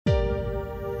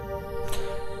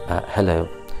Hello,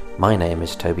 my name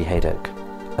is Toby Hadoke.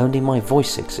 Only my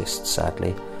voice exists,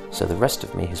 sadly, so the rest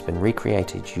of me has been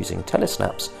recreated using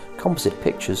telesnaps, composite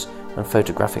pictures, and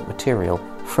photographic material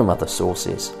from other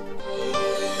sources.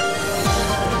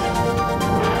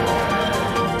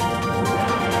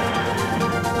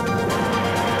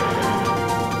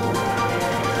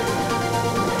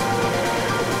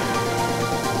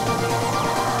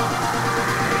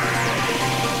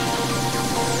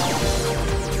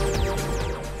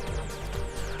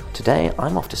 Today,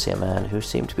 I'm off to see a man who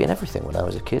seemed to be in everything when I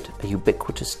was a kid, a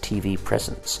ubiquitous TV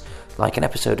presence, like an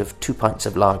episode of 2 pints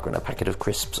of lager and a packet of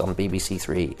crisps on BBC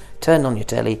Three. Turn on your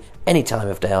telly, any time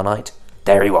of day or night,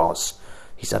 there he was.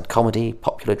 He's had comedy,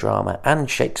 popular drama, and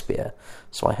Shakespeare,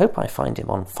 so I hope I find him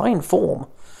on fine form.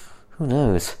 Who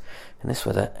knows, in this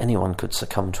weather anyone could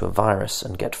succumb to a virus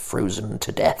and get frozen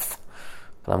to death.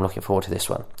 But I'm looking forward to this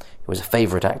one. He was a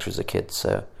favourite actor as a kid,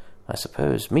 so I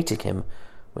suppose meeting him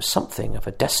was something of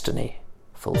a destiny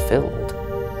fulfilled.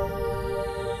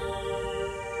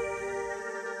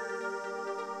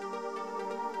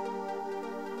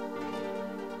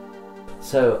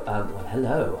 So,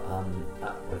 hello.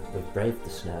 We've braved the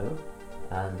snow,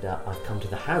 and I've come to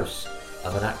the house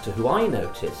of an actor who I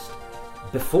noticed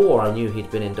before I knew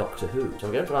he'd been in Doctor Who. So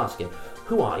I'm going to ask him,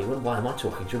 who are you and why am I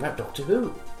talking to you about Doctor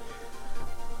Who?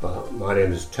 Well, my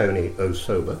name is Tony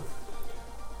O'Sober.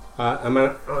 I'm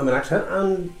an actor,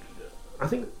 and I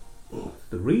think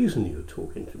the reason you're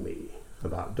talking to me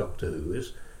about Doctor Who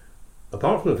is,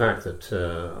 apart from the fact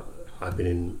that I've been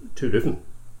in 2 different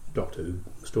Doctor Who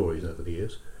stories over the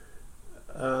years,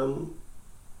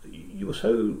 you were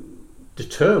so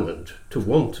determined to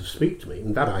want to speak to me,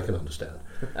 and that I can understand,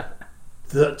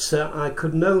 that I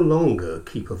could no longer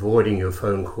keep avoiding your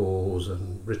phone calls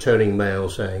and returning mail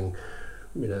saying,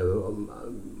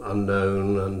 unknown,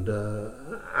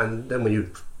 and then when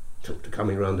you took to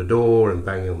coming around the door and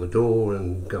banging on the door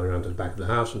and going around to the back of the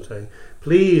house and saying,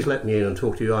 please let me in and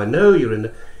talk to you, I know you're in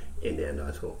the end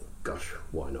I thought, gosh,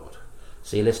 why not?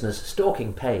 See, listeners,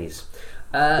 stalking pays.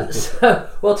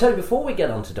 Well, Tony, before we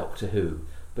get on to Doctor Who,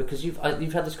 because you've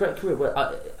had this great career where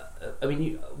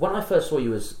when I first saw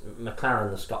you as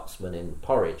McLaren the Scotsman in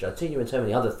Porridge, I'd seen you in so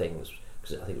many other things,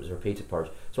 because I think it was a repeated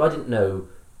Porridge, so I didn't know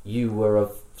you were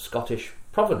of Scottish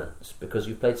provenance, because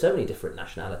you've played so many different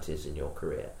nationalities in your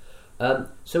career.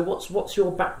 So what's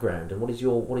your background and what is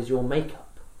your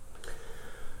makeup?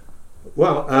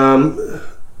 Well,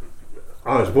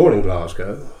 I was born in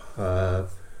Glasgow.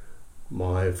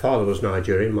 My father was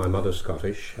Nigerian, my mother's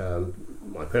Scottish.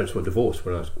 My parents were divorced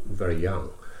when I was very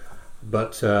young,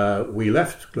 but we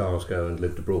left Glasgow and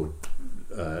lived abroad,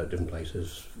 different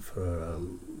places for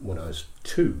when I was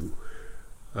 2.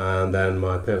 And then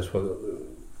my parents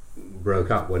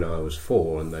broke up when I was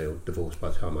 4, and they were divorced by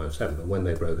the time I was 7. But when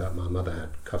they broke up, my mother had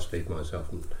custody of myself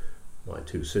and my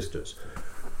 2 sisters.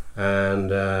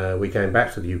 And we came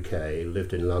back to the UK,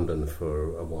 lived in London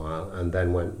for a while, and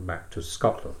then went back to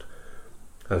Scotland.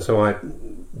 And so I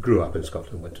grew up in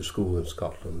Scotland, went to school in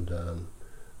Scotland,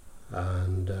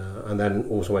 and then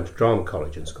also went to drama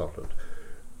college in Scotland.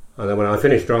 And then when I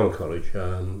finished drama college,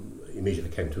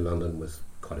 immediately came to London with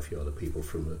quite a few other people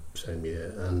from the same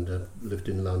year, and lived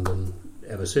in London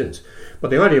ever since. But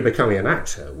the idea of becoming an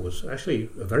actor was actually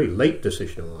a very late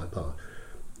decision on my part.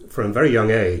 From a very young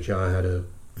age, I had a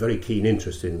very keen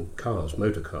interest in cars,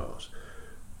 motor cars,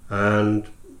 and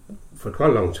for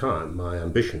quite a long time my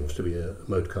ambition was to be a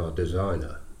motor car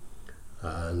designer.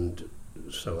 And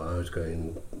so I was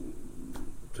going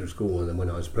through school, and then when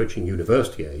I was approaching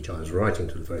university age, I was writing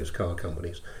to the various car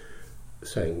companies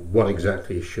saying, what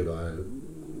exactly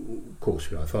course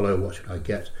should I follow, what should I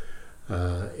get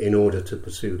in order to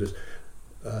pursue this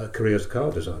career as a car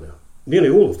designer. Nearly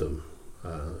all of them,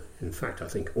 in fact I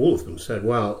think all of them said,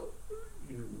 well,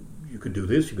 you could do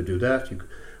this, you could do that,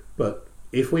 but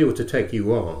if we were to take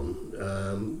you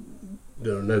on,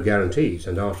 there are no guarantees,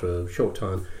 and after a short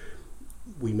time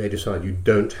we may decide you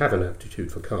don't have an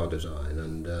aptitude for car design,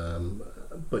 and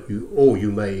but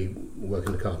you may work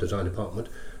in the car design department,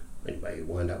 and you may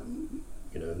wind up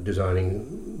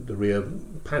designing the rear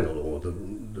panel or the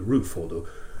roof or the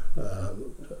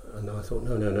and I thought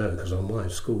no, because on my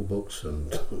school books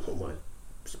and on my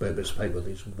spare bits of paper,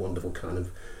 these wonderful kind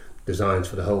of designs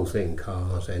for the whole thing,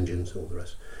 cars, engines, all the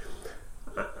rest.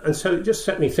 And so it just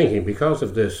set me thinking, because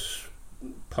of this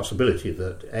possibility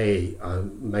that A, I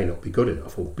may not be good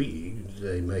enough, or B,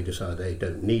 they may decide they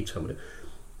don't need somebody.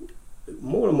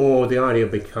 More and more the idea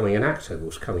of becoming an actor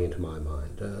was coming into my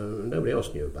mind. Nobody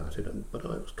else knew about it, but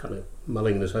I was kind of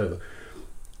mulling this over.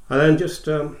 And then just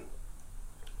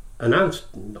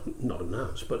announced, not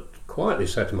announced, but quietly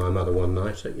said to my mother one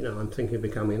night that, I'm thinking of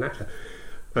becoming an actor.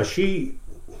 Now, she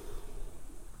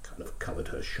kind of covered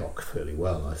her shock fairly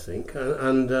well, I think,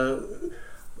 and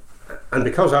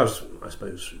because I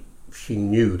suppose she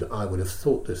knew that I would have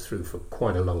thought this through for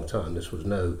quite a long time. This was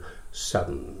no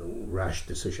sudden, rash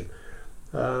decision.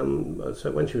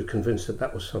 So when she was convinced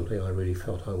that was something I really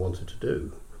felt I wanted to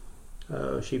do,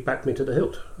 she backed me to the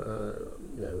hilt.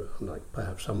 Unlike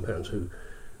perhaps some parents who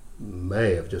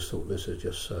may have just thought this is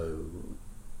just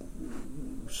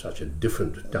such a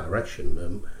different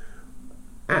direction,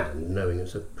 and knowing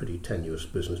it's a pretty tenuous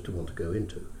business to want to go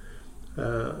into.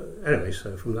 Anyway,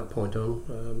 so from that point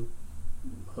on,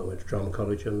 I went to drama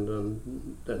college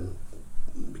and then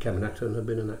became an actor and have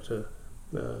been an actor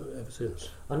ever since.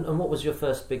 And what was your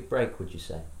first big break, would you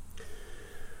say?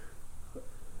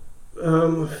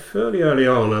 Fairly early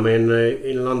on. I mean,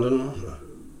 in London,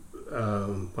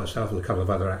 myself and a couple of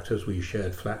other actors, we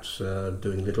shared flats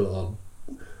doing little odd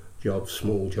jobs,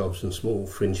 small jobs in small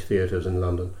fringe theatres in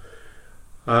London.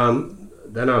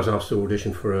 Then I was asked to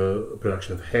audition for a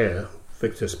production of Hair.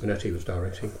 Victor Spinetti was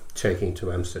directing, taking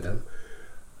to Amsterdam.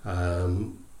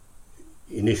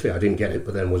 Initially I didn't get it,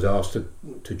 but then was asked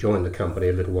to join the company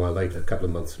a little while later, a couple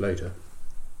of months later.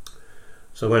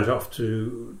 So I went off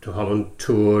to Holland,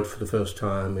 toured for the first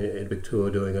time in a big tour,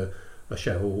 doing a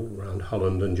show around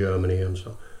Holland and Germany and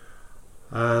so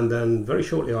on. And then very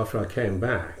shortly after I came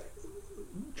back,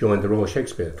 joined the Royal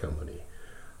Shakespeare Company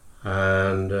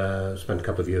and spent a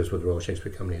couple of years with the Royal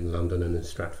Shakespeare Company in London and in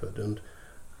Stratford,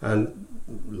 and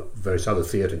various other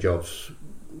theatre jobs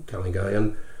coming and going.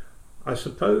 And I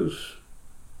suppose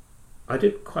I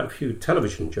did quite a few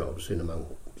television jobs in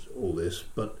among all this,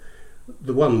 but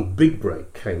the one big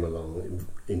break came along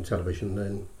in television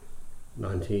in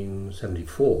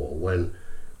 1974 when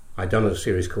I'd done a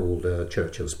series called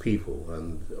Churchill's People,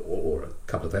 or a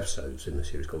couple of episodes in the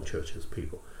series called Churchill's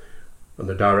People. And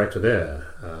the director there,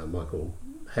 Michael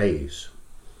Hayes,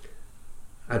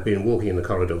 I'd been walking in the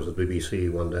corridors of the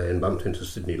BBC one day and bumped into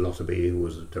Sidney Lotterby, who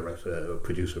was a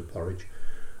producer of Porridge.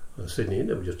 Sidney,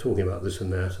 they were just talking about this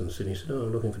and that, and Sidney said,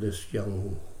 I'm looking for this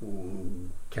young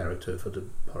character for the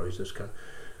Porridge, this kind.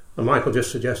 And Michael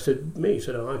just suggested me. He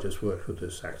said, I just worked with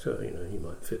this actor, he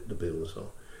might fit the bill and so on.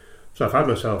 So I found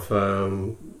myself,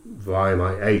 via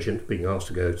my agent, being asked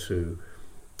to go to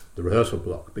the rehearsal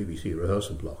block, BBC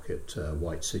rehearsal block at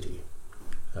White City,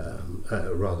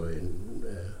 rather in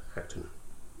Acton.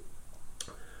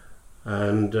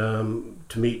 And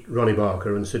to meet Ronnie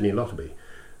Barker and Sidney Lotterby.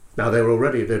 Now they'd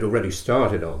already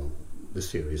started on the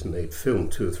series, and they'd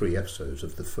filmed 2 or 3 episodes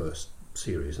of the first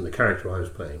series, and the character I was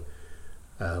playing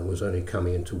was only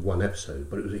coming into 1 episode,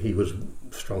 but he was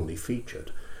strongly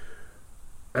featured.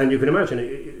 And you can imagine,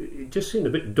 it just seemed a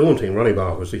bit daunting. Ronnie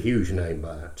Barker was a huge name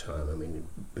by that time. I mean,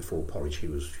 before Porridge he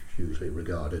was hugely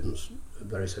regarded and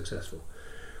very successful.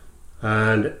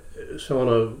 And so on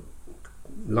a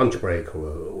lunch break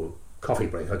or coffee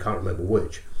break, I can't remember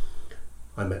which,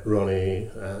 I met Ronnie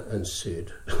and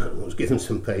Sid and was given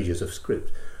some pages of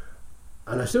script.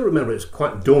 And I still remember it's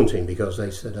quite daunting because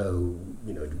they said,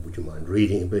 would you mind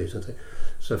reading a bit? And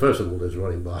so first of all, there's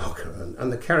Ronnie Barker,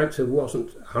 and the character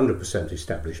wasn't 100%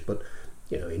 established, but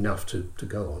enough to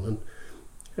go on. And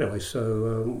anyway,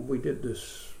 so we did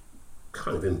this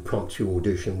kind of impromptu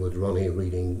audition with Ronnie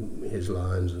reading his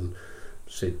lines and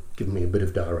Sid giving me a bit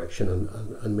of direction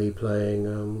and me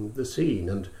playing the scene,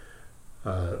 and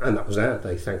that was that.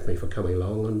 They thanked me for coming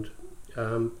along,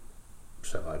 and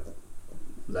so I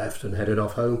left and headed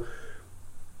off home.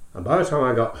 And by the time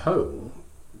I got home,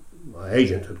 my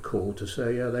agent had called to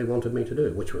say they wanted me to do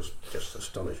it, which was just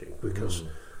astonishing because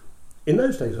in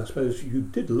those days, I suppose, you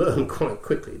did learn quite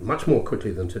quickly, much more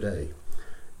quickly than today,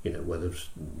 whether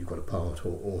you got a part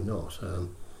or not.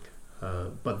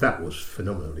 But that was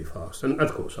phenomenally fast. And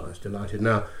of course, I was delighted.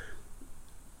 Now,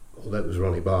 although it was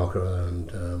Ronnie Barker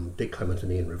and Dick Clement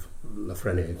and Ian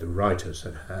Lafreniere, the writers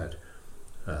had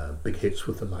big hits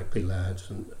with the Likely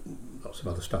Lads and lots of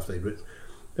other stuff they'd written,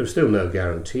 there were still no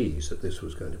guarantees that this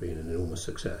was going to be an enormous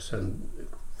success, and in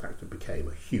fact it became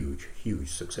a huge, huge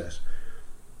success.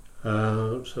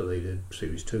 So they did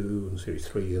Series 2 and Series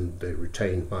 3, and they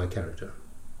retained my character,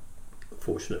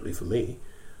 fortunately for me,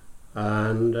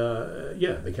 and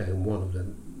it became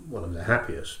one of the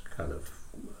happiest kind of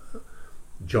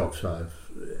jobs I've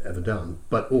ever done,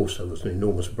 but also was an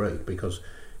enormous break because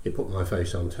it put my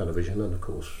face on television, and of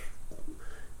course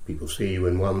people see you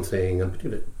in one thing, and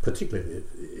particularly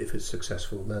if it's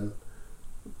successful, then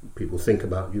people think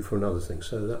about you for another thing.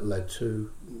 So that led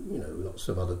to lots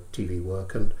of other TV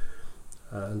work, and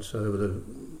so over the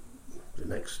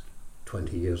next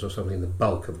 20 years or something, the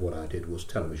bulk of what I did was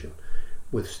television,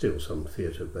 with still some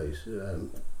theatre base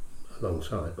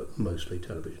alongside, but mostly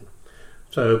television.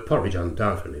 So Porridge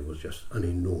undoubtedly was just an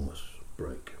enormous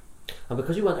break. And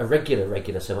because you weren't a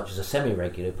regular so much as a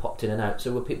semi-regular, popped in and out,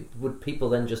 so would people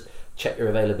then just check your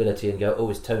availability and go, oh,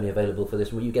 is Tony available for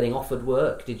this? Were you getting offered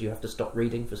work? Did you have to stop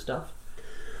reading for stuff?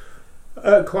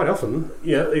 Quite often,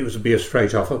 yeah, it would be a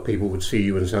straight offer. People would see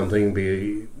you in something,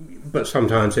 but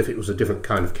sometimes if it was a different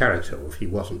kind of character, or if he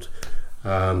wasn't,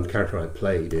 the character I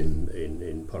played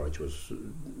in Porridge was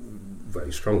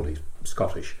very strongly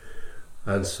Scottish,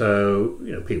 and so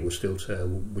people would still say,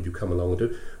 would you come along and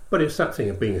do? But it's that thing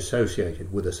of being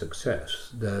associated with a success.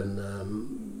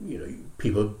 Then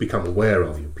people become aware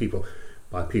of you.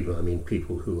 By people I mean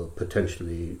people who are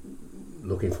potentially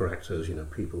looking for actors.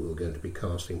 People who are going to be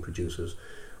casting, producers,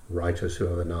 writers who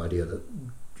have an idea that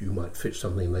you might fit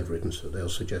something they've written, so they'll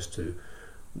suggest to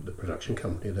the production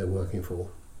company they're working for.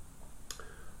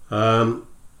 So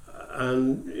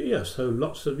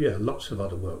lots of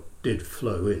other work did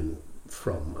flow in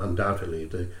from, undoubtedly,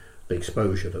 the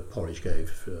exposure that Porridge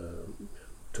gave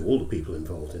to all the people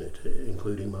involved in it,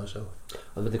 including myself.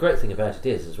 Well, but the great thing about it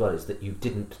is that you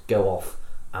didn't go off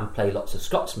and play lots of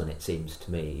Scotsmen. It seems to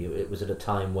me it was at a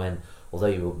time when, although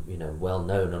you were well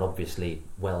known and obviously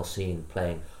well seen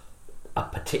playing a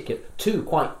particular two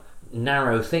quite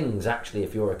narrow things. Actually,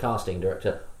 if you're a casting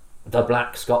director, the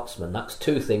Black Scotsman, that's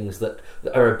two things that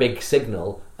are a big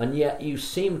signal, and yet you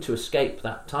seem to escape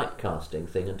that typecasting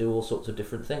thing and do all sorts of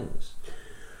different things.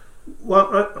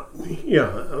 Well,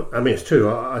 it's true.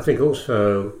 I think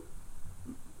also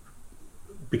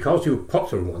because you're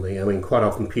popular in one thing, quite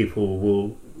often people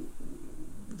will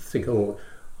think, oh,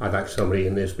 I'd like somebody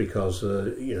in this because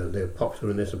they're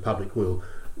popular in this, the public will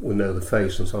know the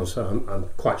face and so on. So I'm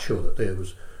quite sure that there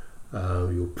was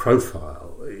your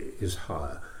profile is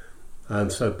higher,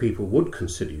 and so people would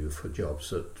consider you for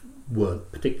jobs that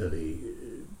weren't particularly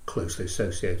closely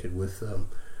associated with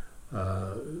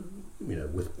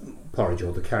with Porridge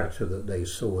or the character that they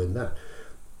saw in that.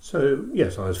 So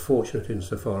yes, I was fortunate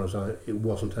insofar as it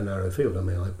wasn't a narrow field.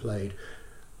 I played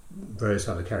various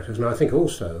other characters, and I think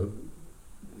also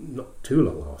not too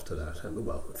long after that,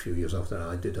 a few years after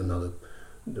that,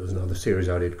 there was another series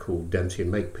I did called Dempsey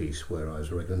and Makepeace, where I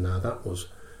was a regular. Now that was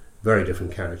a very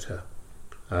different character,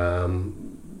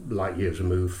 light years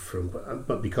removed from,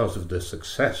 but because of the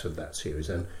success of that series,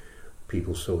 then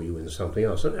people saw you in something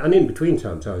else. And in between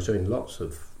times I was doing lots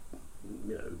of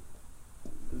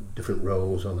different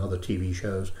roles on other TV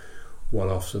shows,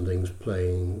 one-offs and things,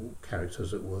 playing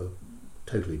characters that were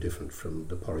totally different from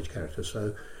the Porridge character.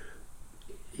 So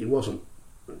it wasn't,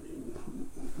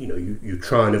 you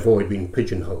try and avoid being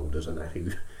pigeonholed as an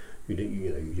actor.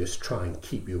 You just try and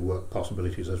keep your work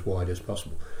possibilities as wide as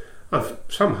possible.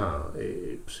 Somehow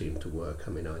it seemed to work.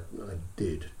 I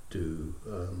did do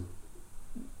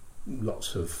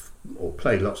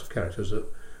played lots of characters that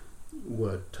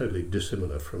were totally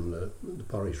dissimilar from the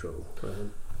Porridge role.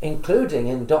 Including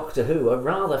in Doctor Who, a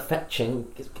rather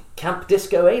fetching camp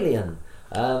disco alien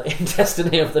in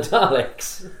Destiny of the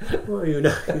Daleks. Well, you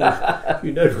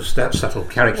noticed that subtle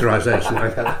characterisation.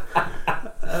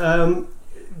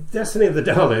 Destiny of the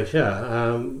Daleks,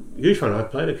 yeah. Usually I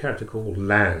played a character called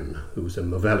Lan, who was a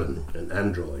Mavellan, an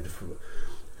android,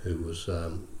 who was...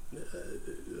 and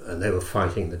they were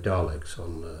fighting the Daleks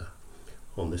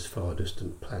on this far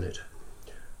distant planet.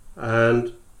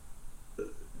 And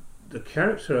the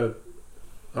character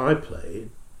I played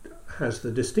has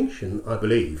the distinction, I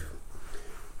believe,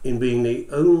 in being the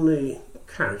only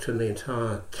character in the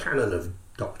entire canon of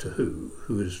Doctor Who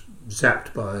is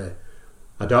zapped by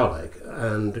a Dalek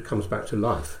and comes back to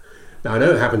life. Now I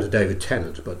know it happened to David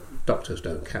Tennant, but doctors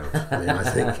don't count. I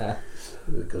think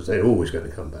because they're always going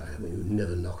to come back. You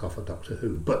never knock off a Doctor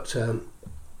Who. But so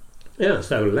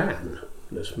Lan,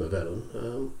 this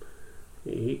Mavellan,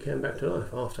 he came back to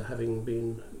life after having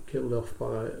been killed off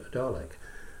by a Dalek.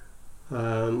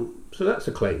 So that's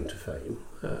a claim to fame.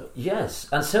 Yes,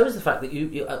 and so is the fact that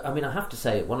you I have to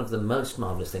say, one of the most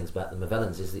marvellous things about the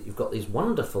Mavellans is that you've got these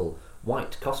wonderful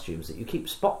white costumes that you keep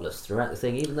spotless throughout the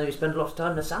thing, even though you spend a lot of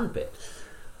time in a sandpit.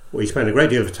 We spent a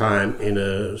great deal of time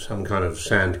in some kind of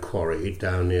sand quarry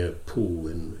down near Poole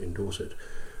in Dorset,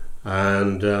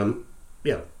 and and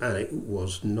it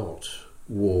was not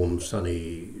warm,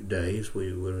 sunny days.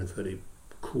 We were in fairly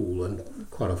cool and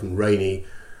quite often rainy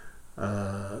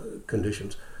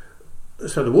conditions.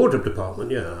 So the wardrobe department,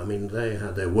 they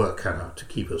had their work cut out to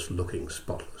keep us looking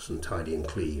spotless and tidy and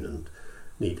clean and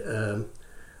neat.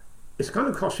 It's the kind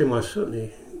of costume I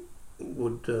certainly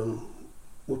would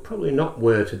probably not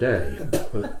wear today,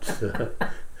 but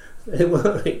They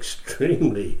were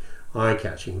extremely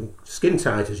eye-catching. Skin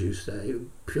tight, as you say,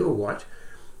 pure white.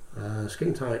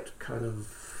 Skin tight kind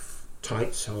of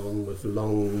tights on with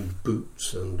long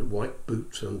boots and white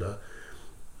boots and a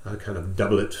kind of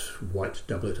doublet, white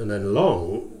doublet, and then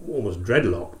long, almost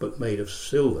dreadlock, but made of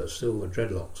silver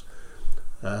dreadlocks,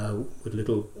 with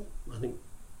little, I think,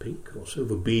 pink or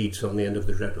silver beads on the end of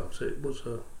the dreadlocks. It was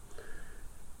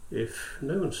if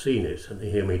no one's seen it and they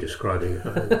hear me describing it,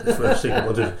 I think the first thing I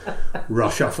want to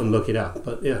rush off and look it up.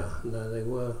 But yeah, no, they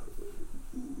were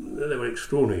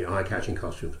extraordinary eye-catching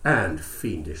costumes and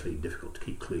fiendishly difficult to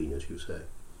keep clean, as you say.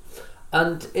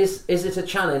 And is it a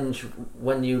challenge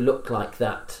when you look like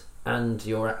that and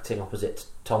you're acting opposite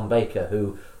Tom Baker,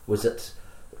 who was at,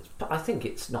 I think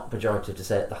it's not pejorative to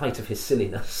say, at the height of his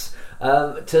silliness,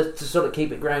 to sort of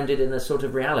keep it grounded in a sort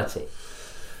of reality?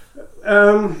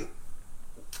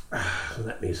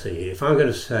 Let me see. If I'm going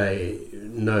to say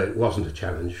no, it wasn't a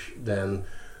challenge, then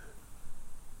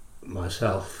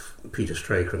myself, Peter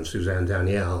Straker and Suzanne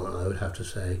Danielle, I would have to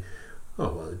say,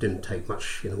 oh, well, it didn't take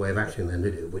much in the way of acting then,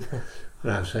 did it?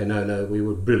 And I would say, no, we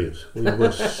were brilliant. We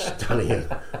were stunning and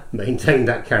maintained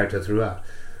that character throughout.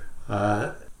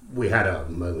 We had our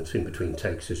moments in between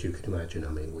takes, as you can imagine. I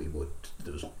mean,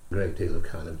 there was a great deal of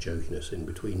kind of jokiness in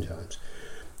between times.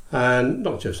 And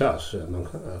not just us, among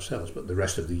ourselves, but the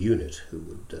rest of the unit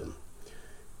who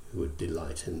would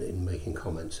delight in making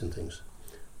comments and things.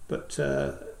 But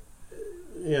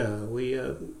yeah, we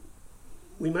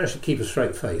managed to keep a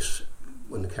straight face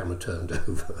when the camera turned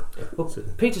over. Well,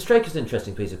 Peter Straker's an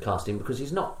interesting piece of casting because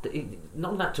he's not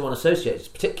an actor one associates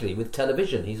particularly with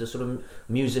television. He's a sort of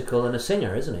musical and a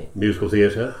singer, isn't he? Musical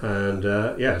theatre, and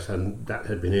yes, and that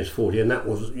had been his forte, and that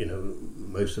was,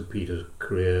 most of Peter's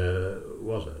career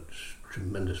was a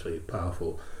tremendously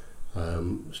powerful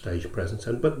stage presence.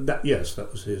 But that was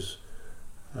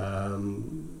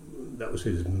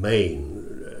his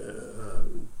main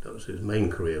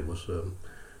career was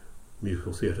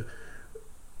musical theatre.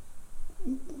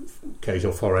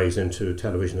 Occasional forays into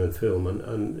television and film,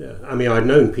 and yeah. I mean, I'd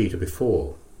known Peter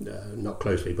before, not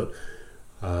closely, but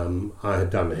I had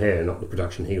done hair, not the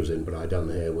production he was in, but I'd done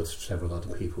hair with several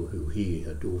other people who he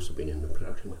had also been in the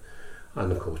production with,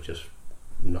 and of course just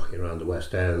knocking around the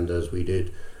West End as we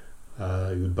did,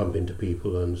 you would bump into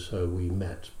people, and so we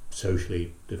met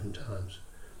socially different times,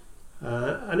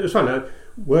 and it was fun.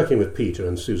 Working with Peter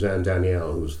and Suzanne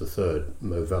Danielle, who was the third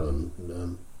Mo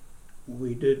Vellon,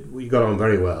 we got on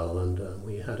very well, and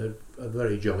we had a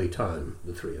very jolly time,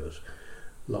 the three of us.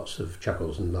 Lots of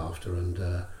chuckles and laughter,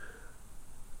 and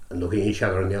looking each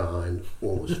other in the eye and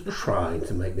almost trying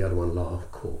to make the other one laugh,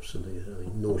 of course.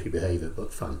 And naughty behaviour,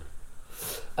 but fun.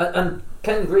 And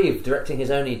Ken Grieve directing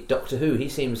his only Doctor Who, he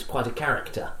seems quite a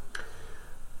character.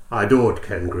 I adored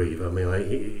Ken Grieve. I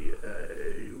mean,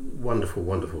 wonderful,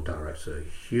 wonderful director,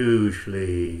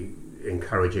 hugely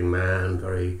encouraging man,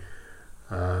 very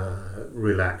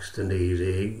relaxed and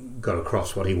easy, got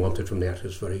across what he wanted from the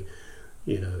actors very,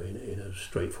 in a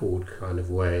straightforward kind of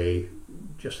way.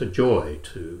 Just a joy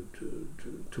to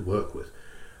work with.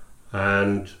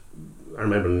 And I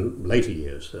remember in later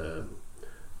years,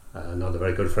 another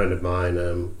very good friend of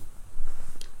mine,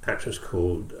 actress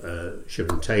called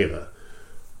Sharon Taylor,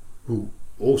 who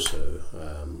also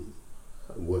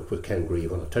worked with Ken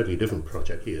Grieve on a totally different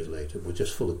project years later, was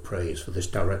just full of praise for this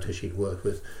director she'd worked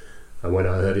with. And when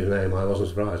I heard his name, I wasn't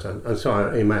surprised. And so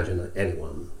I imagine that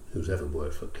anyone who's ever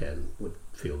worked for Ken would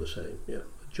feel the same. Yeah,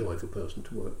 a joyful person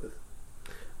to work with.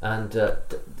 And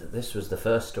this was the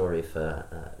first story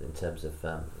for, in terms of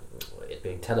it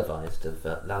being televised, of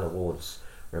Lalla Ward's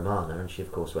Romana, and she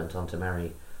of course went on to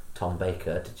marry Tom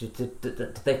Baker.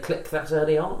 Did they click that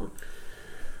early on?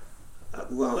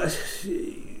 Well,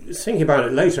 thinking about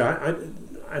it later,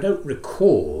 I don't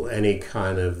recall any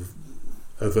kind of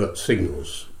overt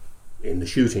signals in the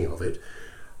shooting of it.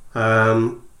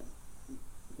 I'm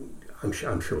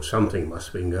sure something must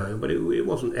have been going, but it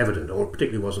wasn't evident, or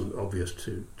particularly wasn't obvious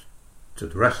to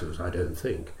the rest of us, I don't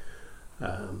think.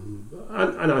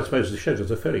 And I suppose the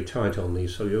schedules are fairly tight on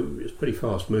these, so it's pretty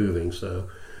fast moving. So,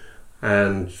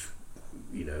 and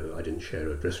I didn't share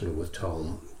a dressing room with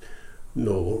Tom,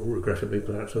 nor regrettably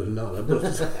perhaps with Lalla, but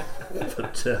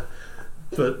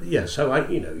yeah. So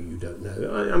you don't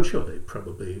know. I'm sure they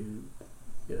probably,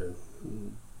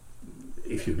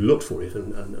 if you looked for it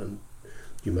and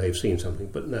you may have seen something,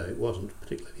 but no, it wasn't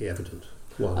particularly evident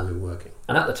while we were working.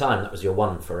 And at the time, that was your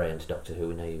one foray into Doctor Who.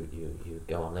 We know you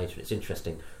go on later. It's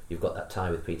interesting, you've got that tie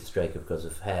with Peter Straker because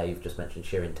of hair. You've just mentioned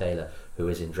Shirin Taylor, who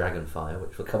is in Dragonfire,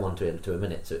 which we'll come on to in a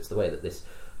minute. So it's the way that this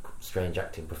strange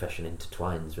acting profession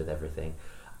intertwines with everything.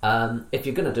 If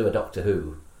you're going to do a Doctor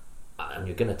Who, and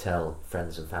you're going to tell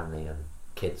friends and family and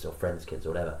kids or friends' kids or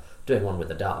whatever, doing one with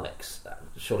the Daleks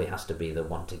surely has to be the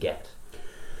one to get.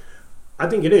 I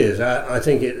think it is. I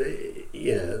think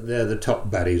they're the top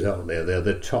baddies, aren't they? They're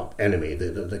the top enemy,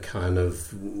 the kind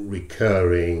of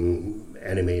recurring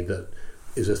enemy that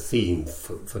is a theme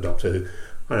for Doctor Who.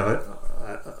 And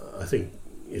I think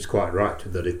it's quite right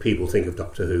that if people think of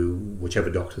Doctor Who, whichever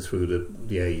Doctor through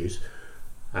the ages,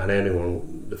 and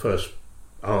anyone, the first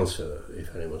answer,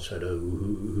 if anyone said, "Oh,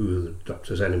 who are the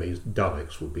Doctor's enemies?"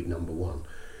 Daleks would be number one.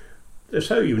 They're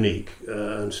so unique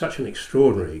and such an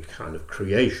extraordinary kind of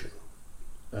creation.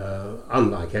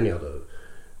 Unlike any other,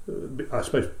 I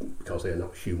suppose, because they're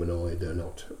not humanoid,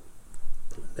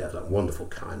 they have that wonderful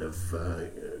kind of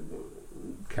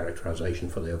characterization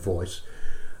for their voice,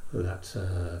 that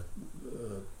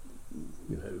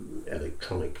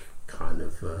electronic kind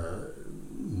of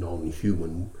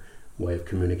non-human way of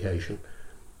communication.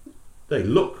 They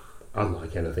look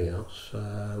unlike anything else,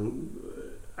 and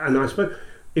I suppose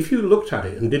if you looked at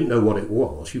it and didn't know what it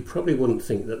was, you probably wouldn't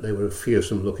think that they were a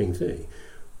fearsome looking thing.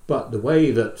 But the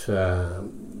way that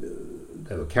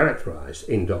they were characterised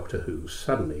in Doctor Who,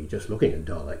 suddenly just looking at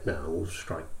Dalek now will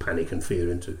strike panic and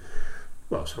fear into,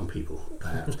 well, some people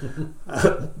perhaps,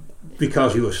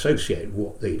 because you associate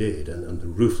what they did and the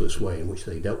ruthless way in which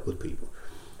they dealt with people.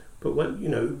 But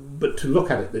but to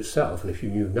look at it itself, and if you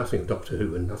knew nothing of Doctor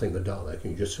Who and nothing of Dalek,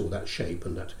 and you just saw that shape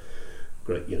and that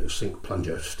great, sink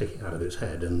plunger sticking out of its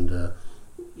head, and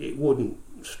it wouldn't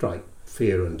strike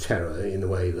fear and terror in the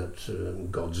way that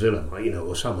Godzilla might,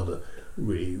 or some other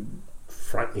really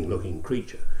frightening-looking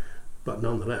creature. But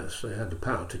nonetheless, they had the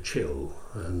power to chill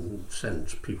and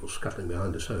send people scuttling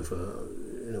behind a sofa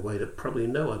in a way that probably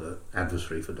no other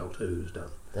adversary for Doctor Who's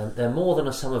done. They're more than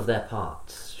a sum of their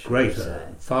parts.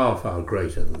 Greater, far, far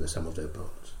greater than the sum of their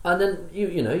parts. And then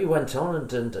you went on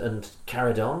and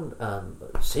carried on,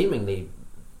 seemingly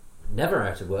never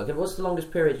out of work. And what's the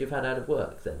longest period you've had out of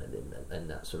work then in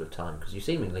that sort of time? Because you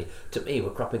seemingly, to me,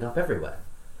 were cropping up everywhere.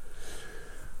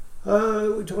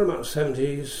 We're talking about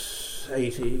 70s,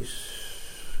 80s,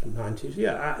 90s.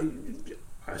 Yeah,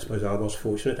 I suppose I was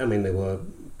fortunate. I mean, there were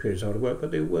periods out of work,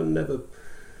 but they were never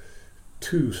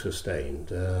too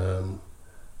sustained. And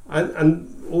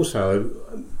also,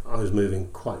 I was moving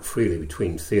quite freely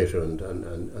between theatre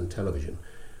and television,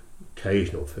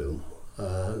 occasional film.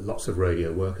 Lots of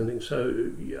radio work and things.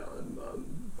 So yeah,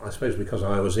 I suppose because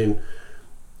I was in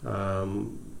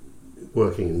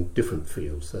working in different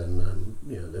fields, then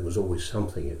there was always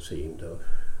something, it seemed.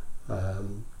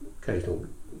 Occasional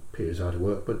periods out of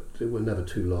work, but they were never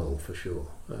too long for sure.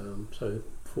 So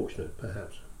fortunate,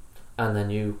 perhaps. And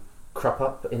then you crop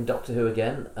up in Doctor Who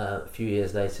again a few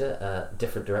years later.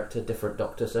 Different director, different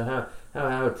Doctor. So how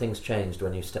had things changed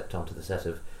when you stepped onto the set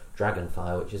of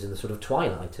Dragonfire, which is in the sort of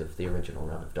twilight of the original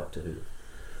run of Doctor Who?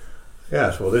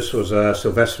 Yes, well, this was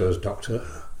Sylvester as Doctor,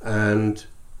 and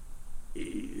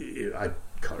I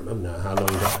can't remember now how long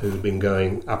Doctor Who had been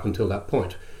going up until that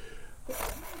point.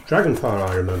 Dragonfire,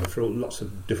 I remember, for lots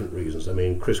of different reasons. I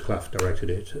mean, Chris Clough directed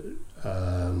it.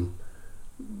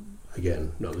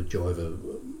 Again, not the joy of a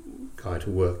guy to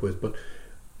work with, but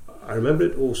I remember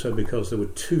it also because there were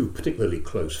two particularly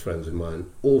close friends of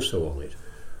mine also on it.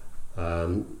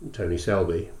 Tony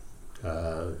Selby,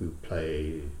 who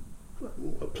played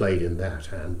in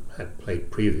that and had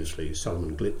played previously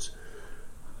Solomon Glitz,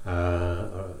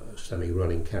 a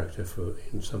semi-running character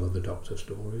in some of the Doctor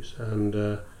stories, and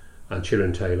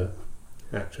Chirin Taylor,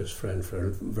 actress friend for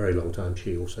a very long time.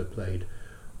 She also played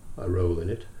a role in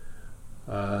it,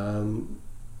 and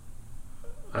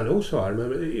also I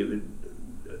remember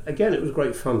it was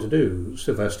great fun to do.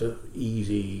 Sylvester,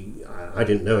 easy. I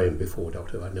didn't know him before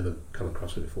Doctor Who. I'd never come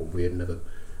across him before.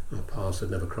 Our paths had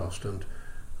never crossed. And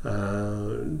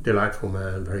delightful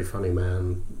man, very funny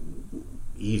man,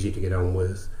 easy to get on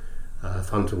with,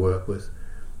 fun to work with.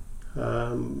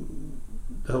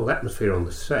 The whole atmosphere on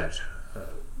the set,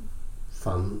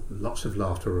 fun, lots of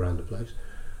laughter around the place.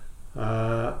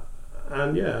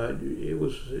 And yeah, it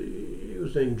was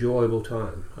an enjoyable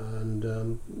time, and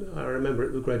I remember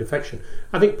it with great affection.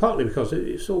 I think partly because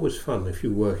it's always fun if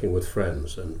you're working with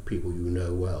friends and people you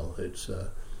know well. It's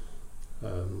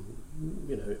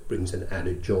it brings an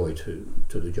added joy to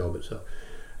the job itself.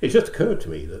 It just occurred to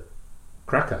me that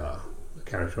Krakauer, the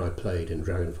character I played in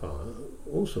Dragonfire,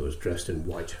 also was dressed in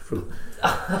white from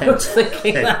head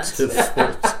to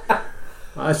foot.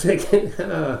 I was thinking.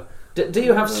 Do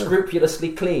you have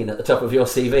scrupulously clean at the top of your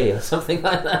CV or something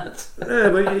like that?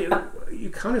 No, but you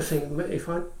kind of think, if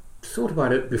I thought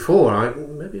about it before.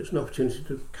 Maybe it's an opportunity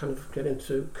to kind of get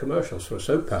into commercials for a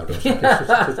soap powder or something.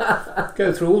 to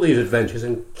go through all these adventures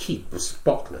and keep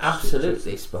spotless.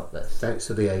 Absolutely spotless. Thanks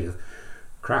to the aid of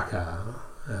Krakow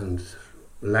and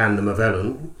Landham of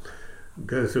Ellen,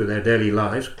 go through their daily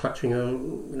lives clutching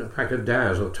a packet of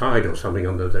Daz or Tide or something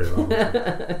under their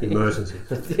arms.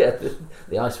 Emergencies. Yeah,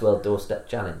 the Ice World Doorstep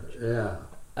Challenge. Yeah.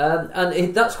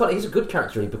 He's a good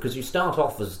character really, because you start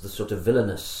off as the sort of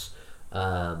villainous,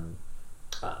 sort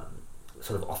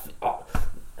of off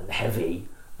and heavy,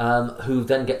 who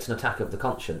then gets an attack of the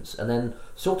conscience, and then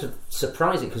sort of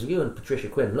surprising, because you and Patricia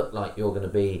Quinn look like you're going to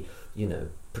be,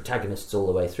 protagonists all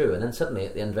the way through, and then suddenly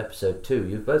at the end of episode 2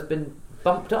 you've both been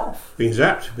bumped off. Being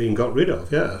zapped, being got rid of,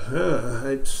 yeah.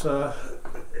 It's I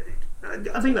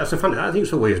think that's I think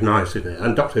it's always nice, isn't it?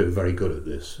 And Doctor Who is very good at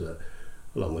this,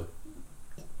 along with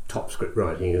top script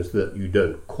writing, is that you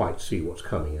don't quite see what's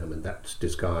coming. I mean, that's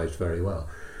disguised very well.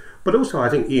 But also I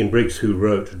think Ian Briggs, who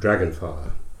wrote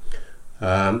Dragonfire,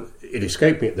 it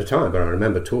escaped me at the time, but I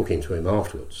remember talking to him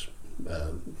afterwards,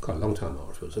 quite a long time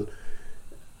afterwards, and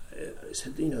he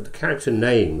said, the character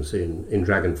names in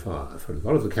Dragonfire, for a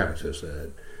lot of the characters there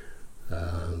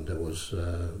was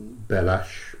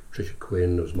Belash, Patricia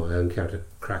Quinn, there was my own character,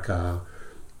 Krakow,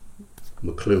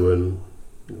 McLuhan,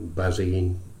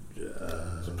 Bazine,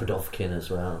 Prodovkin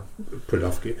as well.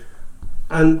 Prodovkin.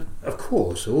 And of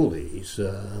course all these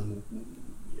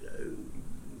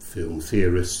film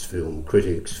theorists, film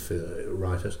critics,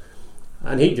 writers,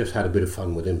 and he just had a bit of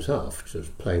fun with himself,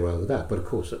 just playing around with that. But of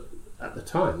course at the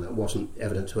time that wasn't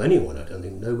evident to anyone. I don't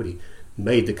think nobody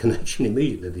made the connection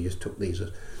immediately. They just took these as,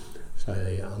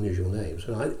 say, unusual names.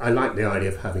 And I like the idea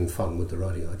of having fun with the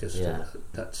writing. I just think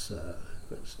that's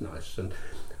nice.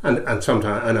 And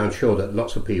sometimes, and I'm sure that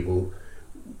lots of people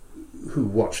who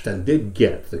watched and did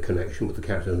get the connection with the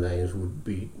character names would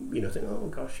be, think,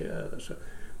 oh gosh, yeah, that's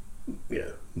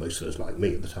most of us, like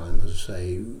me at the time, as I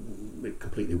say, it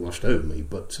completely washed over me.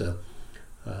 But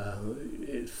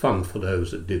it's fun for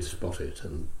those that did spot it.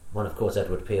 And of course,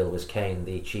 Edward Peel was Kane,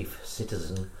 the chief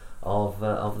citizen of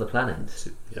the planet.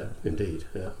 Yeah, indeed.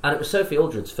 Yeah. And it was Sophie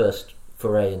Aldred's first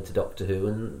foray into Doctor Who,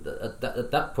 and at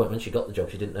that point, when she got the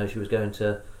job, she didn't know she was going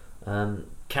to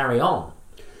carry on.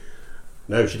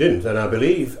 No, she didn't, and I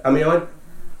believe. The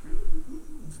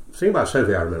thing about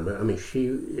Sophie, I remember.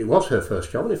 It was her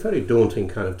first job, and a very daunting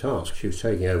kind of task. She was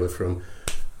taking over from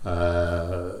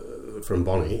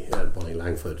Bonnie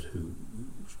Langford, who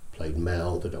played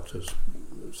Mel, the Doctor's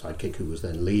sidekick, who was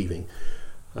then leaving,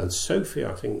 and Sophie,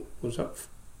 I think,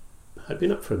 had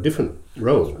been up for a different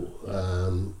role,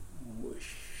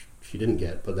 which she didn't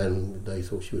get, but then they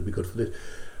thought she would be good for this.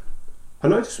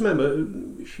 And I just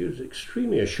remember she was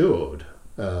extremely assured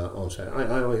on set. I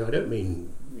don't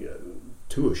mean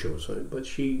too assured,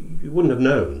 but you wouldn't have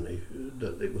known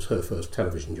that it was her first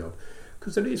television job,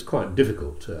 because it is quite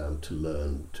difficult to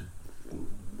learn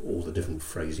all the different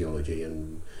phraseology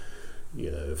and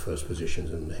first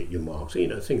positions and hit your marks.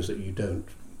 Things that you don't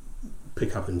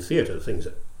pick up in theatre, things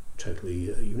that are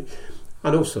totally unique.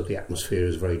 And also the atmosphere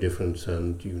is very different,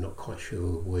 and you're not quite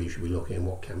sure where you should be looking and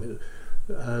what can be.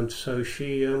 And so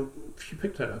she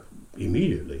picked that up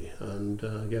immediately and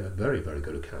gave a very, very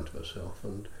good account of herself.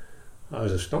 And I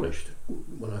was astonished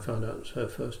when I found out it was her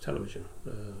first television.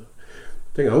 The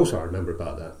thing I remember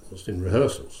about that was in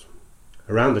rehearsals.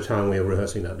 Around the time we were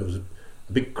rehearsing that, there was a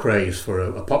big craze for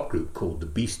a pop group called the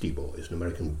Beastie Boys, an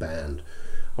American band.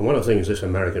 And one of the things this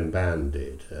American band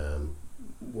did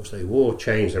was they wore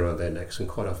chains around their necks, and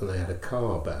quite often they had a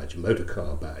motor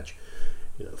car badge,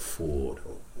 Ford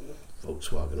or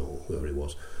Volkswagen or whoever it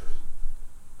was.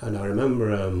 And I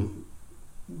remember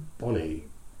Bonnie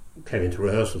came into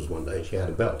rehearsals one day and she had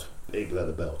a belt, big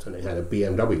leather belt, and it had a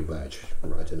BMW badge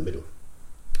right in the middle.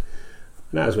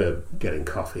 And as we were getting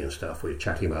coffee and stuff, we were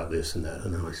chatting about this and that,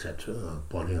 and I said to her,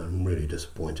 Bonnie, I'm really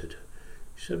disappointed.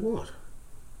 She said, what?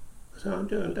 I said,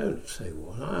 don't say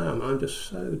what. I'm just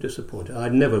so disappointed. I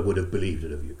never would have believed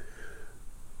it of you.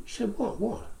 She said,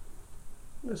 what?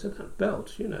 I said, that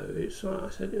belt, I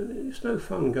said, it's no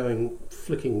fun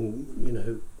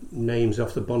flicking, names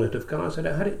off the bonnet of cars. I said,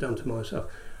 I had it done to myself.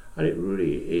 And it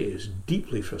really is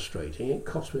deeply frustrating. It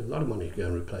cost me a lot of money to go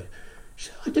and replace. She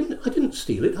said, I didn't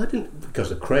steal it. I didn't, because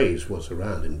the craze was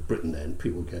around in Britain then,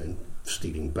 people going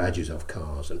stealing badges off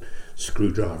cars and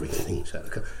screwdriving things out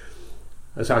of cars.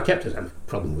 And so I kept it. And the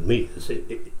problem with me is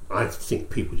I think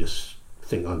people just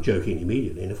think I'm joking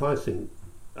immediately. And if I think,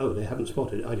 oh, they haven't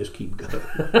spotted it, I just keep going.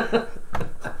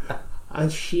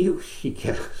 And she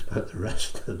spent the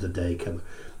rest of the day coming,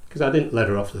 because I didn't let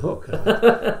her off the hook.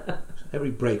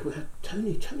 Every break we had,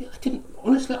 Tony, I didn't,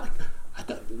 honestly, I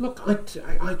Look, I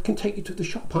can take you to the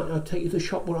shop. I'd take you to the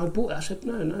shop where I bought it. I said,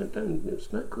 no, don't.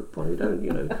 It's no good, Bonnie. Don't,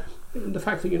 you know. And the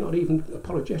fact that you're not even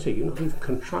apologetic, you're not even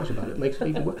contrite about it, makes it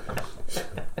even worse.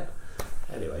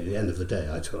 Anyway, at the end of the day,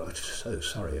 I thought, I'm just so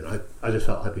sorry. And I just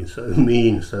felt I'd been so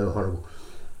mean, so horrible.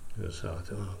 So I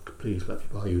thought, please let me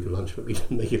buy you lunch. Let me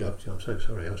make it up to you. I'm so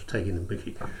sorry. I was taking the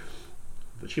mickey.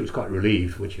 But she was quite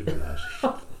relieved when she realised.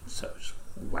 So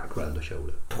whack round the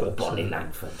shoulder. Poor Bonnie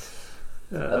Langford.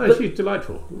 She's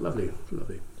delightful, lovely.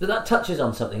 But that touches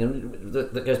on something and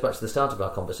that goes back to the start of our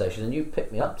conversation, and you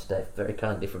picked me up today very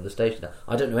kindly from the station.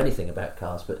 I don't know anything about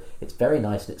cars, but it's very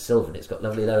nice and it's silver and it's got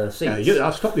lovely leather seats.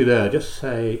 I'll stop you there. Just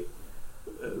say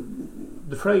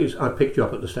the phrase "I picked you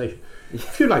up at the station."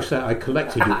 If you like to say, "I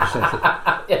collected you at the station."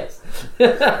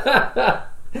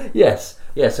 Yes.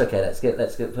 Okay.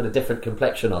 Let's put a different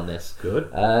complexion on this. Good.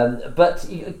 But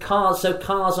cars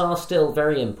are still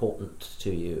very important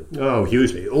to you. Oh,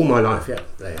 hugely. All my life, yeah,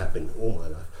 they have been all my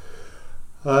life.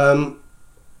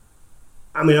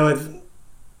 I mean,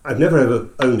 I've never ever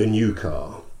owned a new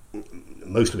car,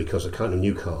 mostly because the kind of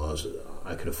new cars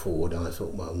I could afford. I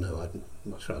thought, well, no, I'd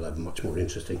much rather have a much more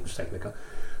interesting second car.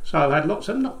 So I've had a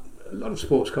lot of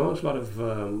sports cars, a lot of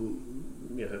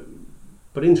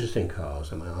but interesting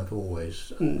cars. I mean, I've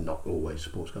always, not always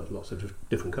sports cars, lots of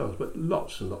different cars, but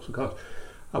lots and lots of cars.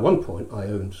 At one point, I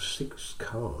owned 6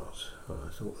 cars. I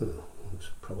thought, it's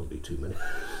probably too many.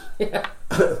 Yeah.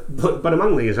 But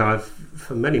among these, I've,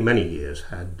 for many, many years,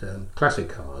 had classic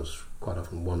cars, quite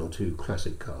often 1 or 2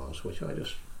 classic cars, which I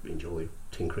just enjoyed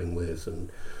tinkering with and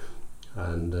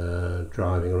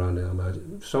driving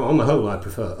around. So on the whole, I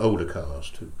prefer older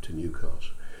cars to new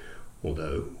cars.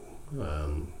 Although,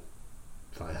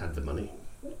 if I had the money,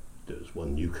 there's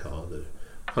one new car, the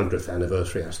 100th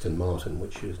anniversary Aston Martin,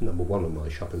 which is number 1 on my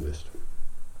shopping list.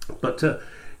 But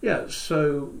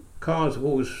so cars have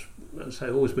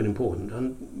always been important,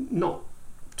 and not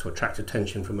to attract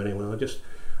attention from anyone. I just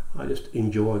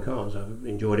enjoy cars. I've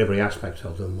enjoyed every aspect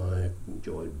of them. I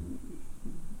enjoyed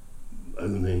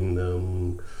owning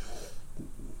them,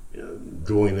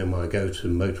 drawing them. I go to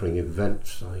motoring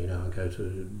events. I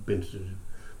been to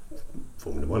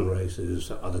Formula 1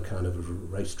 races, other kind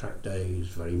of racetrack days,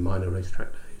 very minor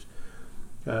racetrack days.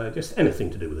 Just anything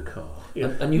to do with a car.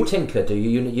 And you tinker, do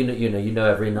you? You know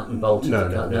every nut and bolt. No,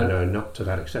 not to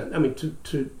that extent. I mean, to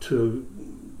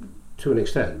an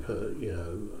extent,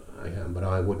 I am, but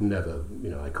I would never.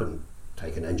 I couldn't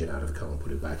take an engine out of a car and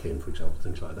put it back in, for example,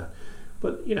 things like that.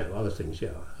 But other things,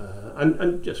 yeah,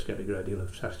 and just get a great deal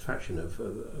of satisfaction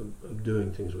of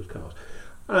doing things with cars,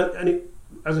 and it.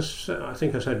 As I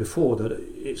think I said before, that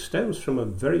it stems from a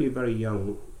very, very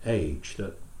young age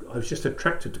that I was just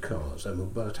attracted to cars. I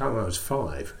mean, by the time I was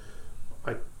 5,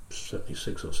 certainly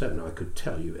 6 or 7, I could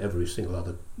tell you every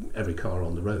car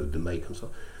on the road, the make and so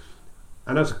on.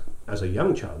 And as a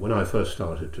young child, when I first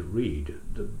started to read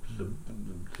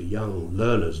the young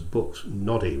learners' books,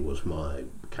 Noddy was my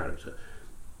character,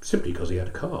 simply because he had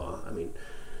a car. I mean,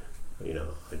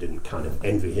 I didn't kind of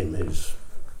envy him his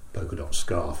polka dot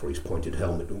scarf or his pointed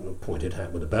helmet and pointed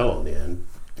hat with a bell on the end.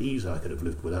 These I could have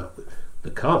lived without. The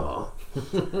car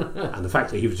and the fact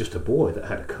that he was just a boy that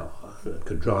had a car and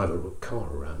could drive a car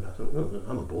around. I thought,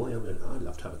 I'm a boy. I'd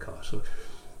love to have a car. So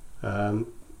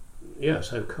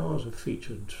so cars have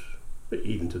featured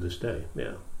even to this day.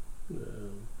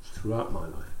 Throughout my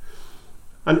life,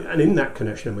 and in that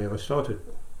connection, I started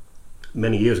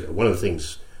many years ago. One of the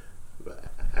things,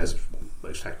 as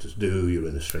most actors do, you're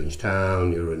in a strange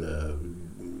town, you're in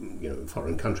a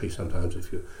foreign country sometimes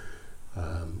if you're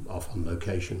off on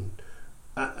location.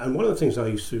 And one of the things I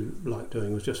used to like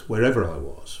doing was just wherever I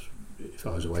was, if I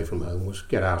was away from home, was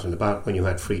get out and about when you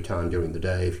had free time during the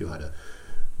day. If you had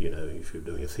if you're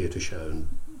doing a theatre show and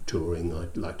touring,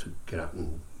 I'd like to get out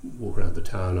and walk around the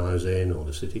town I was in or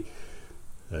the city.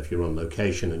 If you're on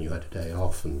location and you had a day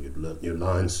off and you'd learnt new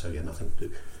lines, so you had nothing to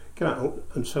do, get out.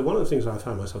 And so one of the things I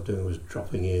found myself doing was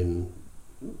dropping in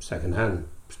second-hand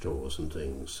stores and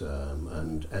things,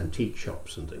 and antique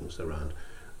shops and things around,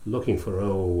 looking for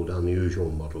old, unusual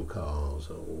model cars,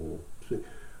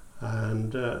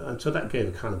 and so that gave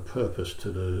a kind of purpose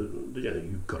to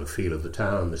you've got a feel of the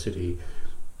town, the city,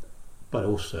 but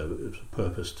also it was a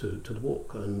purpose to the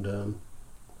walk, and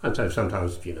so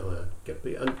sometimes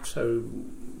so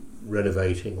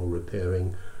renovating or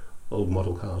repairing old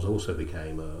model cars also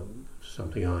became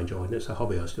something I enjoyed, and it's a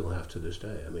hobby I still have to this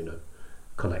day. I mean, I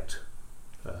collect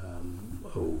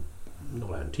old,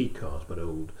 not antique cars, but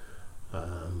old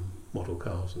model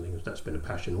cars and things. That's been a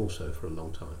passion also for a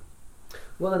long time.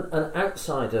 Well, and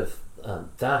outside of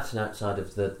that, and outside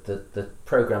of the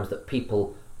programmes that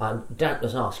people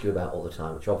doubtless ask you about all the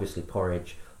time, which obviously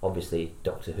Porridge, obviously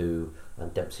Doctor Who,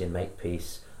 and Dempsey and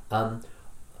Makepeace.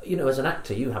 As an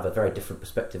actor, you have a very different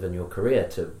perspective in your career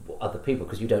to other people,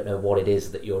 because you don't know what it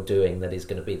is that you're doing that is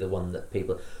going to be the one that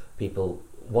people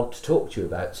want to talk to you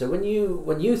about. So when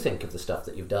you think of the stuff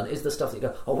that you've done, is the stuff that you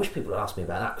go, I wish people had asked me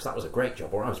about that because that was a great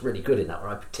job, or I was really good in that, or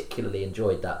I particularly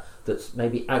enjoyed that, that's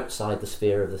maybe outside the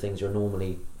sphere of the things you're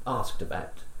normally asked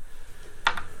about?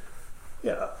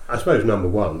 Yeah, I suppose number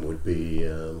one would be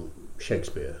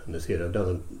Shakespeare and the theatre. I've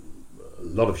done a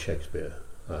lot of Shakespeare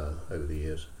over the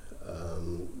years.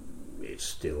 It's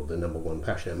still the number one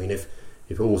passion. I mean,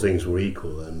 if all things were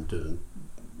equal, and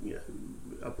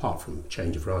apart from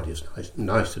change of variety, it's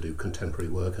nice to do contemporary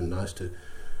work and nice to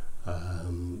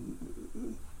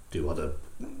do other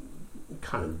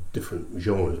kind of different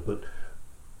genres, but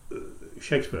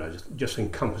Shakespeare just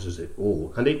encompasses it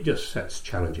all, and it just sets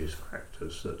challenges,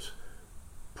 factors that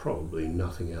probably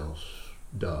nothing else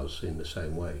does in the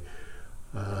same way.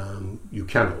 You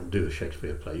cannot do a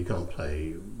Shakespeare play, you can't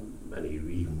play any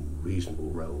even reasonable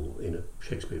role in a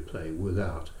Shakespeare play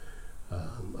without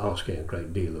asking a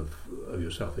great deal of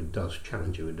yourself. It does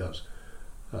challenge you, it does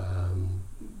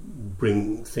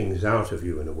bring things out of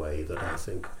you in a way that I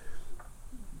think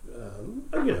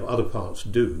other parts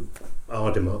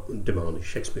are demanding.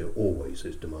 Shakespeare always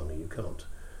is demanding. You can't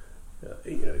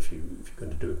if you're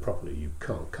going to do it properly, you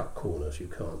can't cut corners, you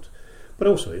can't. But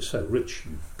also it's so rich,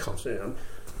 you can't say,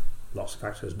 lots of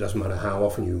actors, doesn't matter how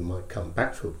often you might come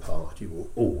back to a part, you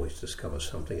will always discover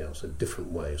something else, a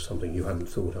different way, something you hadn't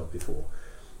thought of before.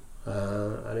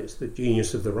 And it's the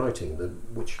genius of the writing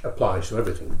which applies to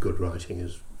everything. Good writing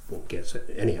is what gets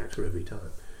any actor every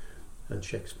time. And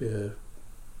Shakespeare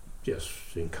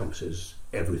just encompasses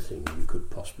everything you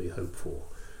could possibly hope for.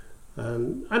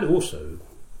 And also,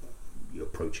 you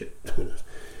approach it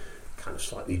kind of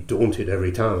slightly daunted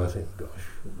every time. I think, gosh,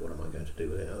 what am I going to do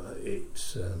with it?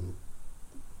 It's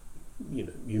you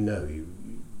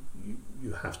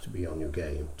have to be on your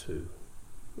game to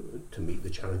meet the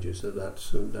challenges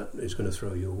that is going to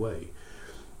throw you away,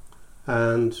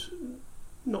 and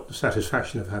not the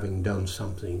satisfaction of having done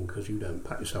something, because you don't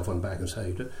pat yourself on the back and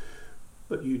say,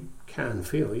 but you can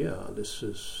feel, this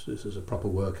is a proper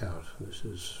workout. This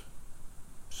is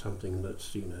something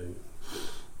that's you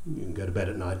can go to bed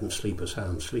at night and sleep a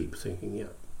sound sleep, thinking,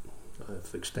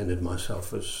 I've extended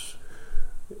myself as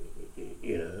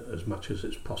much as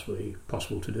it's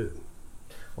possible to do.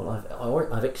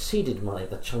 Well, I've exceeded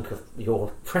the chunk of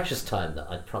your precious time that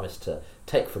I promised to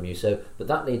take from you. But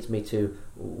that leads me to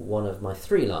one of my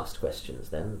three last questions.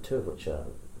 Then, two of which a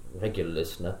regular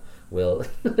listener will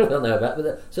know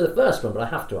about. So the first one, but I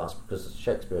have to ask because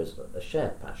Shakespeare is a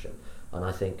shared passion, and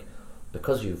I think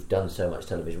because you've done so much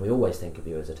television, we always think of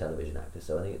you as a television actor.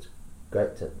 So I think it's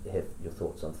great to hear your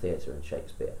thoughts on theatre and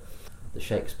Shakespeare. The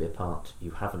Shakespeare part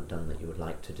you haven't done that you would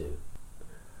like to do.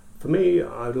 For me,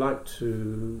 I'd like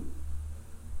to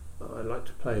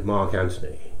play Mark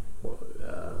Antony.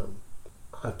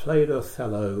 I've played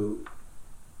Othello,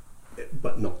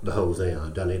 but not the whole thing.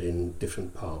 I've done it in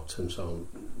different parts and so on,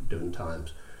 different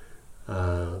times.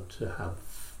 To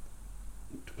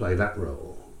play that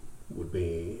role would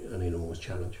be an enormous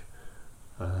challenge,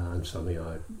 and something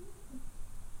I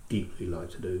deeply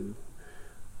like to do,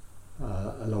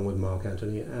 along with Mark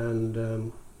Antony,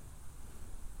 and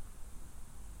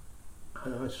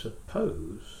I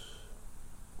suppose,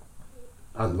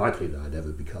 unlikely that I'd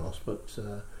ever be cast, but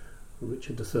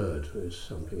Richard III is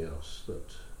something else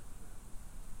that,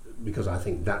 because I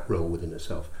think that role within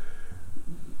itself,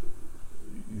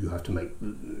 you have to make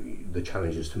the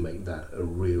challenge is to make that a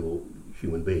real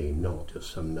human being, not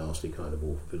just some nasty kind of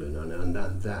awful villain, and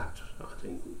that I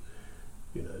think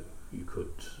you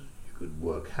could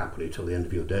work happily till the end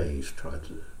of your days trying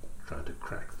to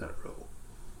crack that role.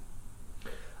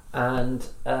 And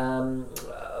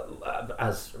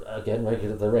as again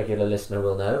the regular listener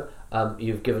will know,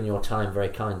 you've given your time very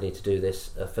kindly to do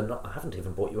this. I haven't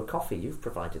even bought you a coffee. You've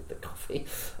provided the coffee.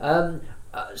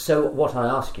 So what I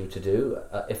ask you to do,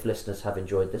 if listeners have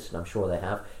enjoyed this, and I'm sure they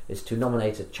have, is to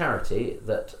nominate a charity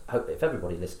that, if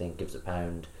everybody listening gives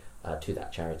 £1 to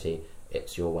that charity,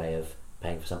 it's your way of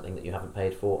paying for something that you haven't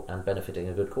paid for and benefiting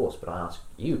a good cause. But I ask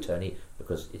you, Tony,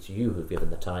 because it's you who've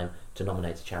given the time, to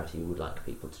nominate a charity you would like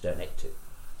people to donate to.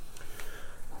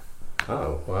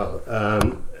 Oh, well,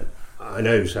 I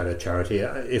know you said a charity.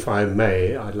 If I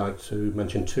may, I'd like to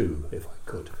mention two, if I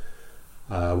could.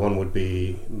 One would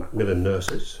be Macmillan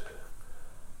Nurses,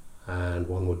 and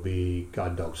one would be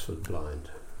Guide Dogs for the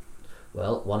Blind.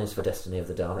 Well, one is for Destiny of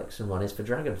the Daleks and one is for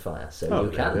Dragonfire, so you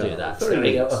Okay, can yeah. do that. Very So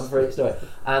you go neat. on for each story.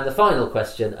 And the final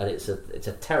question, and it's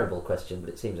a terrible question, but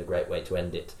it seems a great way to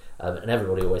end it. And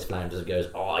everybody always flounders and goes,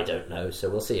 "Oh, I don't know." So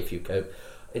we'll see if you cope.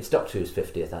 It's Doctor Who's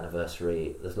 50th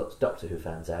anniversary. There's lots of Doctor Who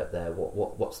fans out there.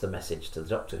 What's the message to the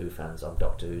Doctor Who fans on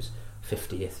Doctor Who's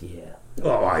 50th year?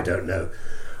 Oh, I don't know.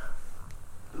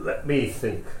 Let me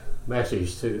think.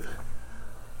 Message to...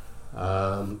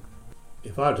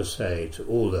 if I were to say to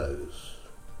all those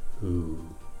who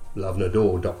love and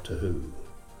adore Doctor Who,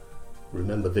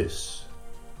 remember this.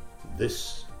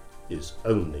 This is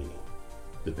only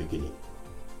the beginning.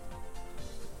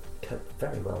 Cope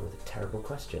very well with a terrible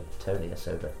question. Tony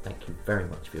Asoba, thank you very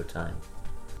much for your time.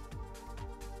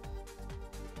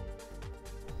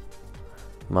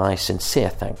 My sincere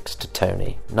thanks to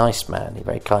Tony. Nice man. He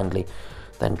very kindly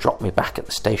then dropped me back at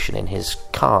the station in his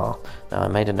car. Now, I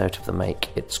made a note of the make.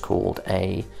 It's called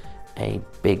a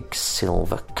big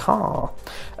silver car.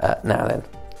 Now then,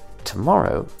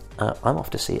 tomorrow I'm off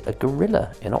to see a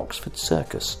gorilla in Oxford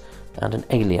Circus and an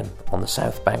alien on the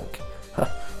South Bank.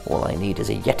 All I need is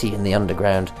a Yeti in the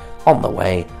underground on the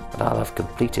way, and I'll have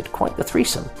completed quite the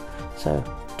threesome. So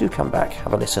do come back,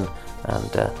 have a listen,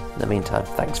 and in the meantime,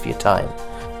 thanks for your time.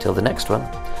 Till the next one,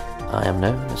 I am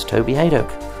known as Toby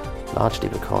Hadoke, largely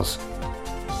because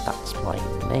that's my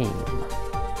name.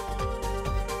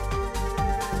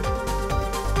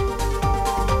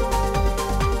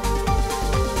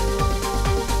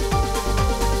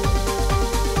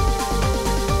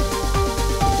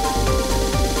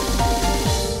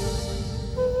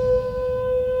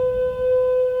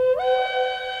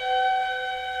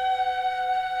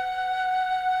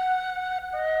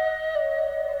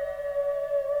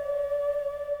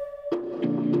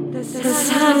 The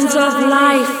sands of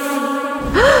life.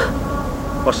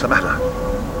 What's the matter?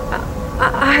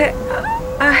 I...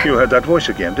 You heard that voice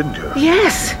again, didn't you?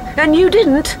 Yes, and you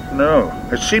didn't. No.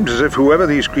 It seems as if whoever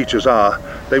these creatures are,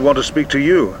 they want to speak to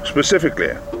you,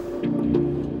 specifically.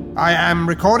 I am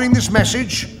recording this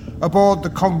message aboard the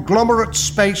conglomerate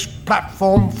space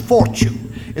platform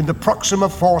Fortune in the Proxima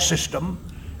 4 system,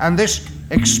 and this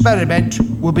experiment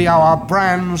will be our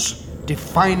brand's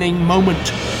defining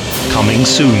moment. Coming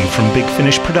soon from Big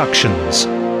Finish Productions,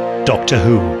 Doctor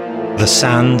Who, The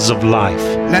Sands of Life.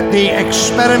 Let the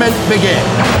experiment begin.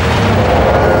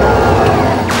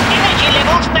 Energy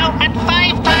levels now at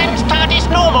 5 times TARDIS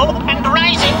normal and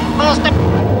rising, Master.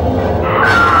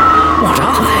 What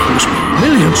are they? Must be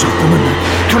millions of them and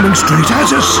they're coming straight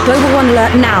at us. Global One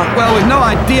alert now. Well, we've no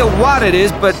idea what it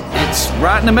is, but it's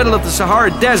right in the middle of the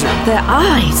Sahara Desert. Their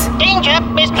eyes. Danger,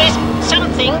 Mistress.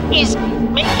 Something is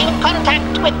making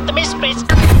contact with the Mistress. Does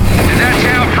that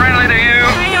sound friendly to you?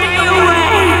 Stay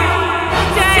away!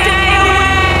 Stay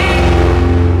away!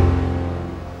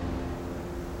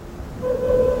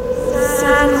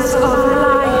 Sands of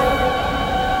life.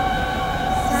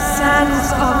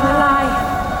 Sands of life.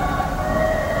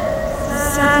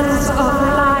 Sands of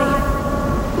life.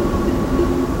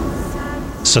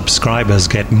 Subscribers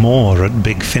get more at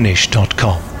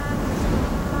bigfinish.com.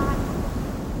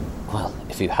 Well,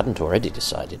 if you hadn't already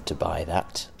decided to buy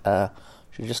that,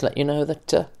 should just let you know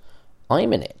that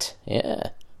I'm in it.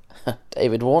 Yeah.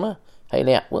 David Warner,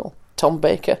 Hayley Atwell, Tom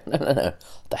Baker. No.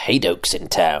 The Hadokes in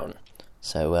town.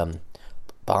 So,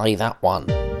 buy that one.